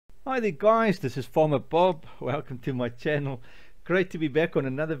Hi there guys, this is Farmer Bob. Welcome to my channel. Great to be back on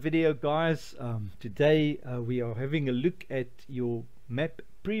another video guys. Today we are having a look at your map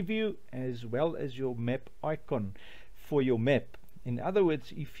preview as well as your map icon for your map. In other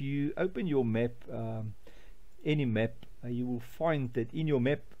words, if you open your map, any map, you will find that in your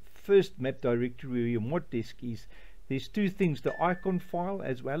first map directory where your mod disk is, there's two things: the icon file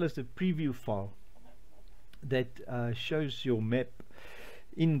as well as the preview file that shows your map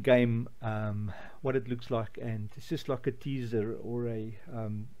in-game, what it looks like, and it's just like a teaser or a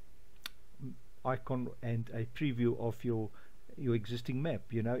icon and a preview of your existing map,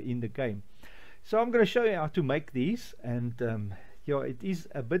 you know, in the game. So I'm going to show you how to make these, and yeah, it is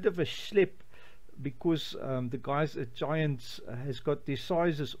a bit of a schlep because the guys at Giants has got their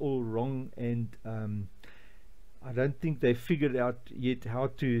sizes all wrong, and I don't think they figured out yet how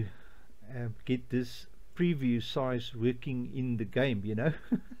to get this preview size working in the game, you know.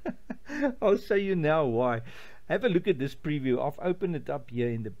 I'll show you now why. Have a look at this preview. I've opened it up here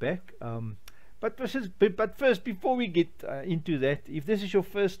in the back, but first, before we get into that, if this is your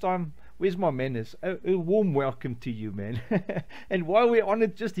first time, where's my manners? A warm welcome to you, man. And while we're on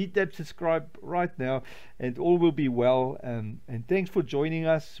it, just hit that subscribe right now and all will be well. And thanks for joining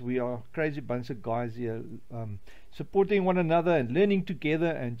us. We are a crazy bunch of guys here, supporting one another and learning together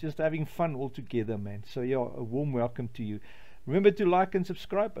and just having fun all together, man. So yeah, a warm welcome to you. Remember to like and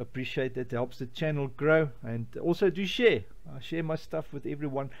subscribe. Appreciate that. It helps the channel grow. And also do share. Share my stuff with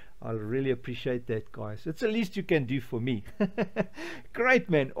everyone. I'll really appreciate that, guys. It's the least you can do for me. Great,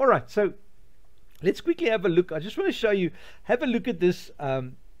 man. Alright, so let's quickly have a look. I just want to show you. Have a look at this.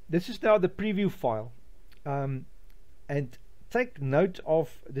 This is now the preview file. And take note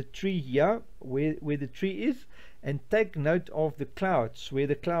of the tree here, where the tree is, and take note of the clouds, where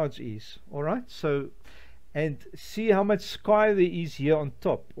the clouds is. Alright, so and see how much sky there is here on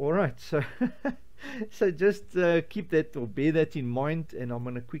top. Alright, so so just keep that or bear that in mind, and I'm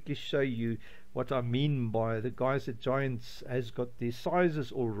going to quickly show you what I mean by the guys at Giants has got their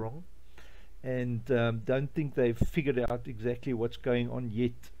sizes all wrong, and don't think they've figured out exactly what's going on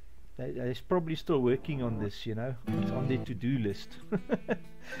yet. They're probably still working on this, you know. It's on their to-do list.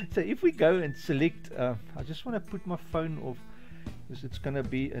 So if we go and select, I just want to put my phone off, because it's going to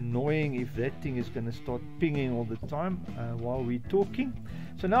be annoying if that thing is going to start pinging all the time while we're talking.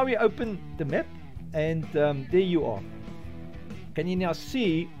 So now we open the map, and there you are. Can you now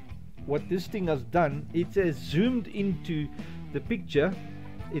see what this thing has done? It has zoomed into the picture.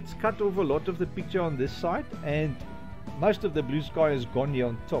 It's cut off a lot of the picture on this side, and most of the blue sky is gone here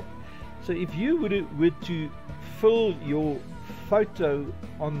on top. So if you were to fill your photo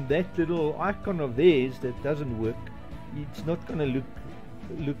on that little icon of theirs that doesn't work, it's not going to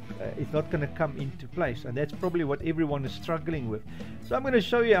look it's not going to come into place, and that's probably what everyone is struggling with. So I'm going to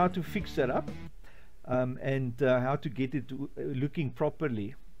show you how to fix that up, and how to get it looking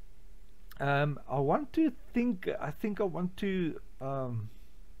properly. I think I want to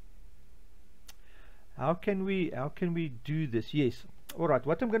how can we do this? Yes. Alright,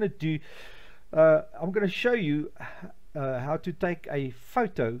 what I'm going to do, I'm going to show you how to take a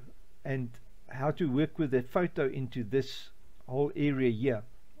photo and how to work with the photo into this whole area here.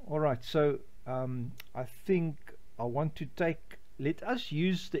 Alright, so I think I want to take, let us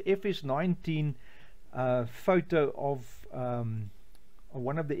use the FS19 photo of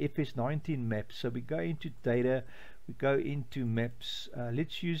one of the FS19 maps. So we go into data, we go into maps,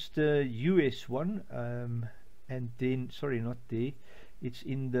 let's use the US one, and then, sorry, not there, it's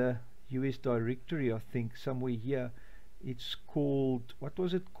in the US directory, I think, somewhere here. It's called, what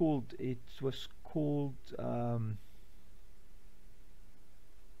was it called? It was called I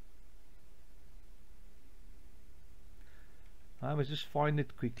must just find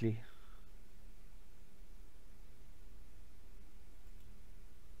it quickly.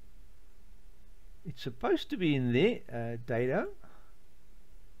 It's supposed to be in there, data,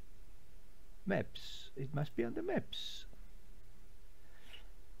 maps. It must be under maps.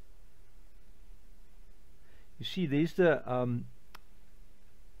 You see, there's the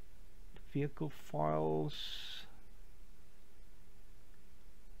vehicle files.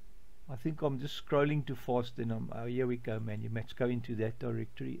 I think I'm just scrolling too fast, and oh, here we go, man. You must go into that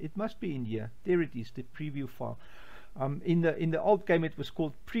directory. It must be in here. There it is, the preview file. In the old game it was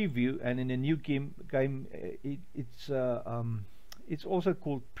called preview, and in the new game it's also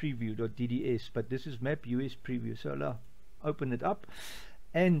called preview.DDS, but this is map US preview. So I'll open it up,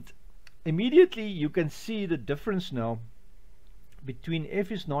 and immediately you can see the difference now between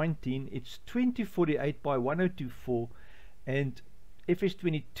FS19. It's 2048 by 1024, and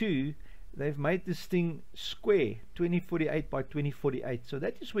FS22 they've made this thing square, 2048 by 2048. So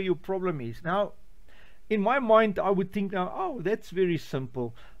that is where your problem is. Now, in my mind, I would think now, oh, that's very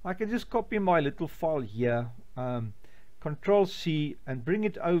simple. I can just copy my little file here, Control C, and bring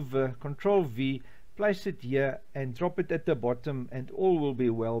it over, Control V, place it here and drop it at the bottom, and all will be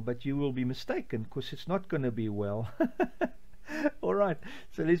well. But you will be mistaken, because it's not going to be well. Alright,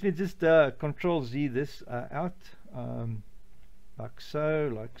 so let me just Control Z this out, like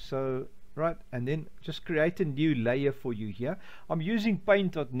so, right, and then just create a new layer for you here. I'm using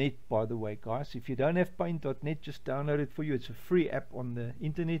Paint.net, by the way, guys. If you don't have Paint.net, just download it for you. It's a free app on the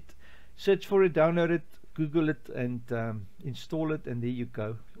internet. Search for it, download it, Google it, and install it, and there you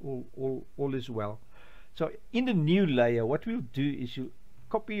go. All is well. So in the new layer, what we'll do is you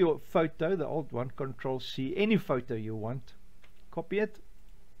copy your photo, the old one, Control C, any photo you want, copy it,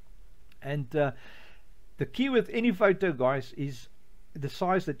 and the key with any photo, guys, is the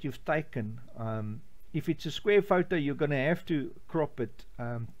size that you've taken. If it's a square photo, you're going to have to crop it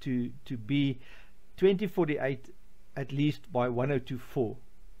to be 2048 at least by 1024.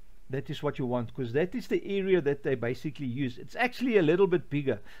 That is what you want, because that is the area that they basically use. It's actually a little bit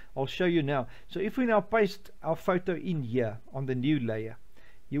bigger. I'll show you now. So if we now paste our photo in here on the new layer,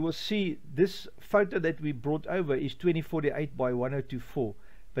 you will see this photo that we brought over is 2048 by 1024.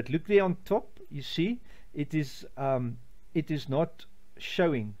 But look there on top, you see it is not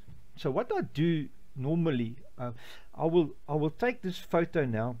showing. So what I do normally, I will take this photo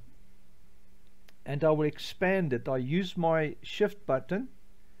now and I will expand it. I use my shift button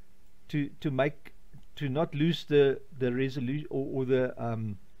to not lose the resolution, or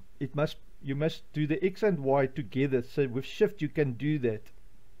the you must do the X and Y together. So with shift you can do that.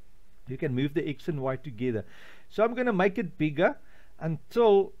 You can move the X and Y together. So I'm going to make it bigger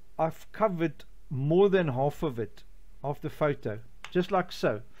until I've covered more than half of it, of the photo, just like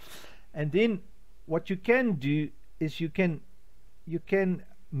so. And then what you can do is you can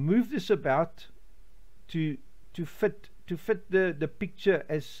move this about to fit the picture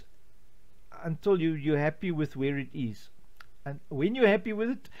as until you're happy with where it is. And when you're happy with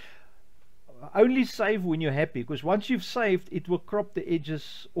it, only save when you're happy, because once you've saved, it will crop the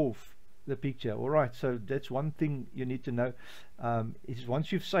edges off the picture. Alright, so that's one thing you need to know, is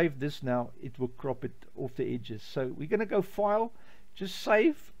once you've saved this now, it will crop it off the edges. So we're going to go File, just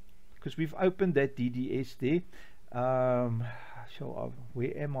save, because we've opened that DDS there. So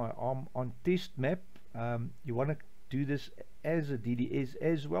where am I? I'm on test map. You want to do this as a DDS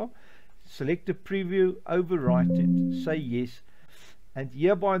as well. Select the preview, overwrite it, say yes, and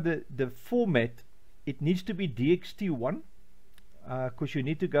hereby the format, it needs to be DXT1, because you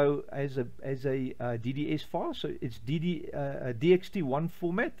need to go as a DDS file. So it's DXT1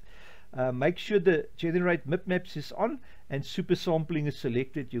 format. Make sure the generate mipmaps is on and super sampling is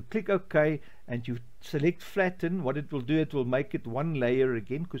selected. You click OK and you select flatten. What it will do, it will make it one layer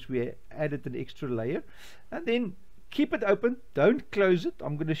again, because we added an extra layer. And then keep it open, don't close it.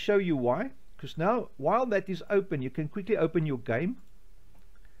 I'm going to show you why, because now while that is open, you can quickly open your game.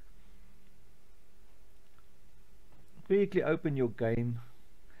 Quickly open your game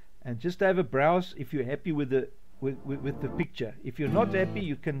and just have a browse if you're happy with the picture. If you're not happy,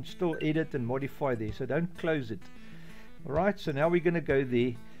 you can still edit and modify there, so don't close it. Alright, so now we're going to go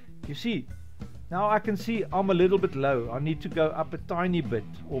there. You see, now I can see I'm a little bit low. I need to go up a tiny bit,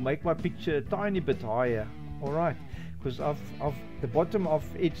 or make my picture a tiny bit higher. Alright, because the bottom I've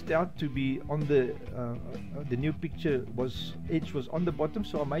edged out to be on the new picture edge was on the bottom,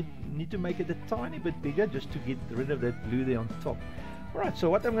 so I might need to make it a tiny bit bigger just to get rid of that blue there on top. Alright, so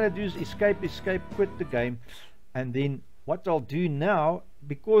what I'm going to do is escape, quit the game, and then what I'll do now,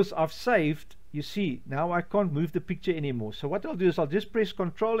 because I've saved, you see now I can't move the picture anymore. So what I'll do is I'll just press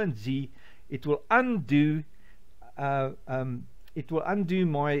Ctrl and Z. It will undo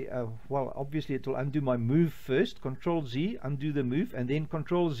my well, obviously it will undo my move first. Ctrl Z, undo the move, and then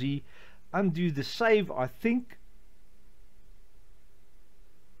Ctrl Z, undo the save. I think,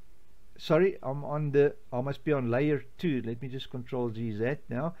 sorry, I must be on layer 2. Let me just Ctrl Z that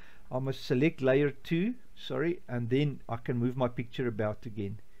now. I must select layer 2, sorry, and then I can move my picture about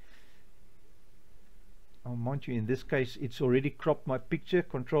again. Mind you, in this case it's already cropped my picture.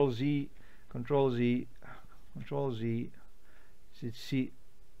 Ctrl Z, Ctrl Z, Ctrl Z. See,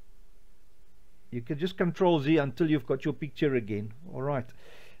 you can just Ctrl Z until you've got your picture again. Alright,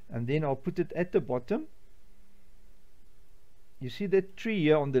 and then I'll put it at the bottom. You see that tree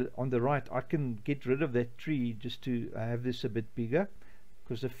here on the right? I can get rid of that tree just to have this a bit bigger,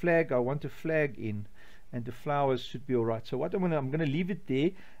 because the flag, I want a flag in, and the flowers should be alright. So what I'm going to leave it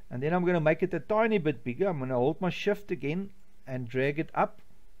there, and then I'm going to make it a tiny bit bigger. I'm going to hold my shift again and drag it up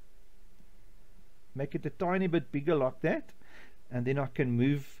make it a tiny bit bigger like that, and then I can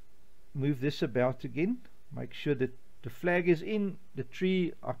move this about again, make sure that the flag is in the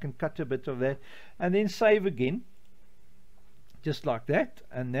tree. I can cut a bit of that and then save again, just like that.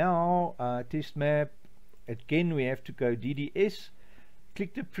 And now test map again, we have to go DDS,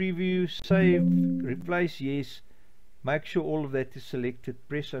 click the preview, save, replace, yes, make sure all of that is selected,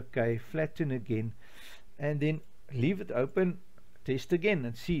 press OK, flatten again, and then leave it open, test again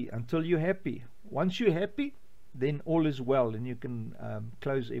and see until you're happy. Once you're happy, then all is well and you can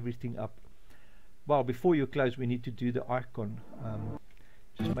close everything up. Well, before you close, we need to do the icon.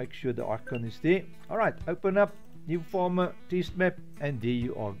 Just make sure the icon is there. Alright, open up new farmer test map, and there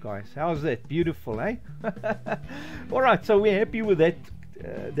you are, guys. How's that? Beautiful, eh? Alright, so we're happy with that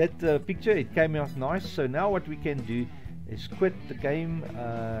picture. It came out nice. So now what we can do is quit the game,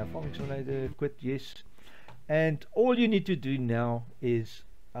 farming simulator, quit, yes. And all you need to do now is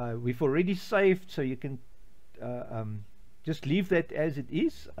we've already saved, so you can just leave that as it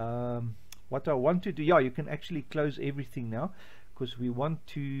is. What I want to do, yeah, you can actually close everything now, because we want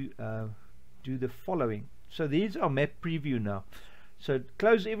to do the following. So there's our map preview now. So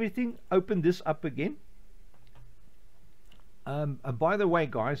close everything, open this up again. And by the way,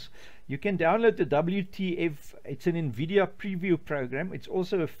 guys, you can download the WTF. It's an NVIDIA preview program. It's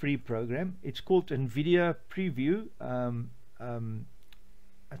also a free program. It's called NVIDIA Preview.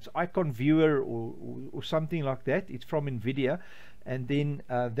 It's Icon Viewer or something like that. It's from NVIDIA. And then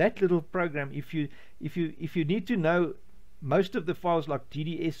that little program, if you need to know most of the files like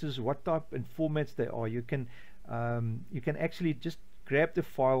DDS's, what type and formats they are, you can actually just grab the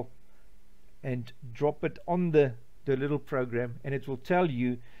file and drop it on the little program, and it will tell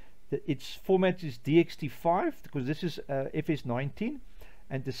you that its format is DXT5, because this is FS19,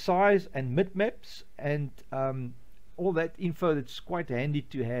 and the size and bitmaps and all that info. That's quite handy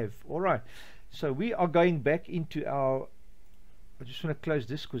to have. Alright, so we are going back into our, I just want to close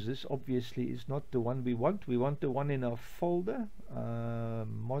this because this obviously is not the one we want. We want the one in our folder,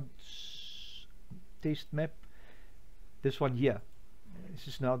 mods test map, this one here. This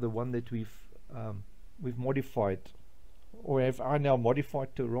is now the one that we've modified. Or have I now modified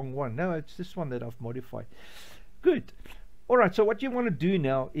the wrong one? No, it's this one that I've modified. Good. Alright, so what you want to do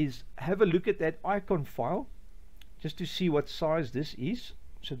now is have a look at that icon file just to see what size this is.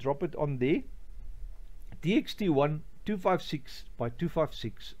 So drop it on there. DXT1 256 by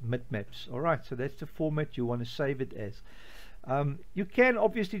 256 bitmaps. Alright, so that's the format you want to save it as. You can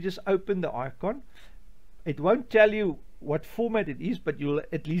obviously just open the icon. It won't tell you what format it is, but you'll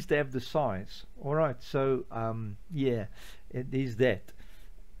at least have the size. Alright, so yeah, it is that.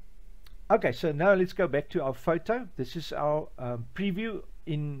 Okay, so now let's go back to our photo. This is our preview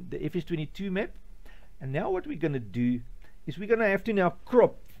in the FS22 map. And now what we're going to do is we're going to have to now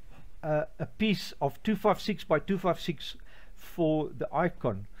crop a piece of 256 by 256 for the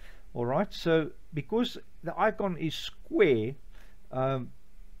icon. Alright, so because the icon is square,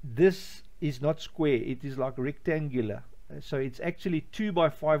 this is not square, it is like rectangular. So it's actually 2 by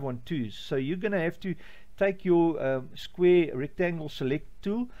 512. So you're going to have to take your square rectangle select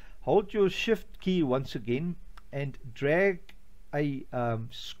tool, hold your shift key once again, and drag a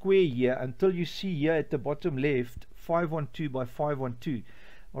square here until you see here at the bottom left 512 by 512.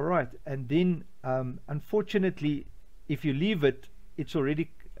 Alright, and then unfortunately if you leave it, it's already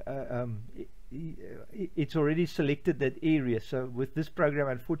selected that area. So with this program,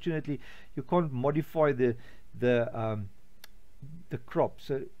 unfortunately, you can't modify the crop.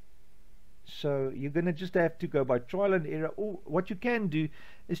 So you're gonna just have to go by trial and error. Or what you can do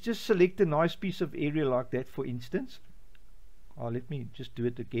is just select a nice piece of area like that, for instance. Let me just do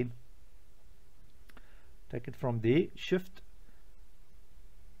it again. Take it from there, shift.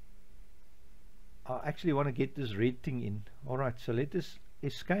 I actually want to get this red thing in. Alright, so let us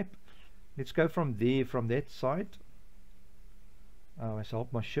escape. Let's go from there, from that side. I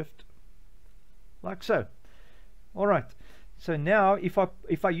hold my shift like so. Alright, so now if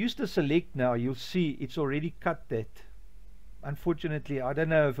I use the select now, you'll see it's already cut that. Unfortunately, I don't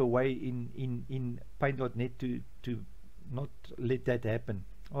know of a way in Paint.net to not let that happen.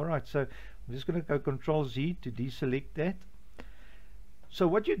 Alright, so I'm just going to go Control Z to deselect that. So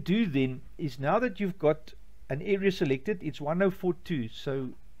what you do then is, now that you've got an area selected, it's 1042. So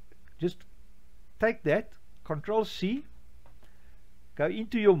just take that, Control C, go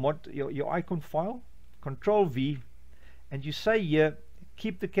into your icon file, Control V, and you say here,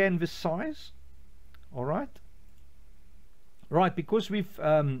 keep the canvas size. All right. Right, because we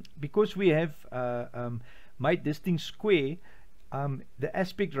have made this thing square, the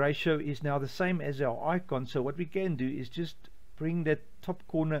aspect ratio is now the same as our icon. So what we can do is just bring that top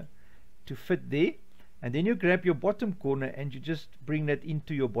corner to fit there. and then you grab your bottom corner and you just bring that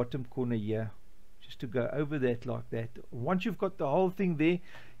into your bottom corner here, just to go over that like that. Once you've got the whole thing there,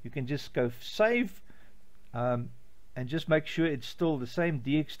 you can just go save, and just make sure it's still the same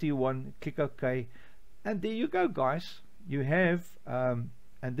DXT one. Click OK, and there you go, guys. You have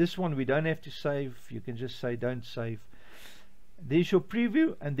and this one we don't have to save. You can just say don't save. There's your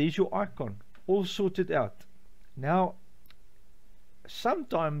preview and there's your icon, all sorted out. Now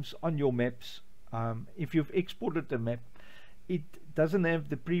sometimes on your maps, if you've exported the map, it doesn't have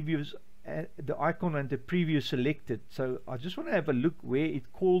the previews, the icon and the preview selected. So I just want to have a look where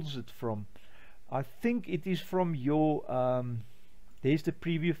it calls it from. I think it is from your there's the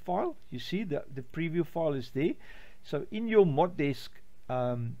preview file. You see the preview file is there. So in your mod desk,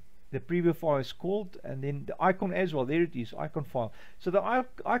 the preview file is called, and then the icon as well. There it is, icon file. So the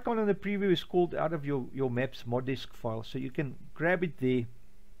icon and the preview is called out of your maps mod desk file. So you can grab it there,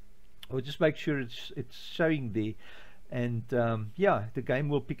 or just make sure it's showing there, and yeah, the game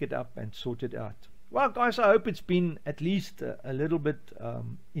will pick it up and sort it out. Well, guys, I hope it's been at least a little bit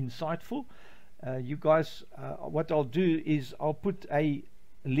insightful. You guys, what I'll do is I'll put a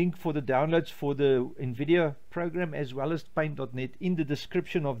link for the downloads for the NVIDIA program as well as Paint.net in the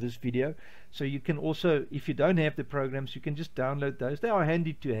description of this video, so you can also, if you don't have the programs, you can just download those. They are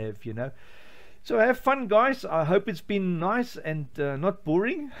handy to have, you know. So have fun, guys. I hope it's been nice and not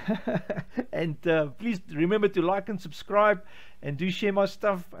boring. And please remember to like and subscribe, and do share my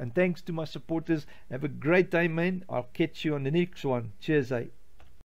stuff. And thanks to my supporters. Have a great day, man. I'll catch you on the next one. Cheers, eh?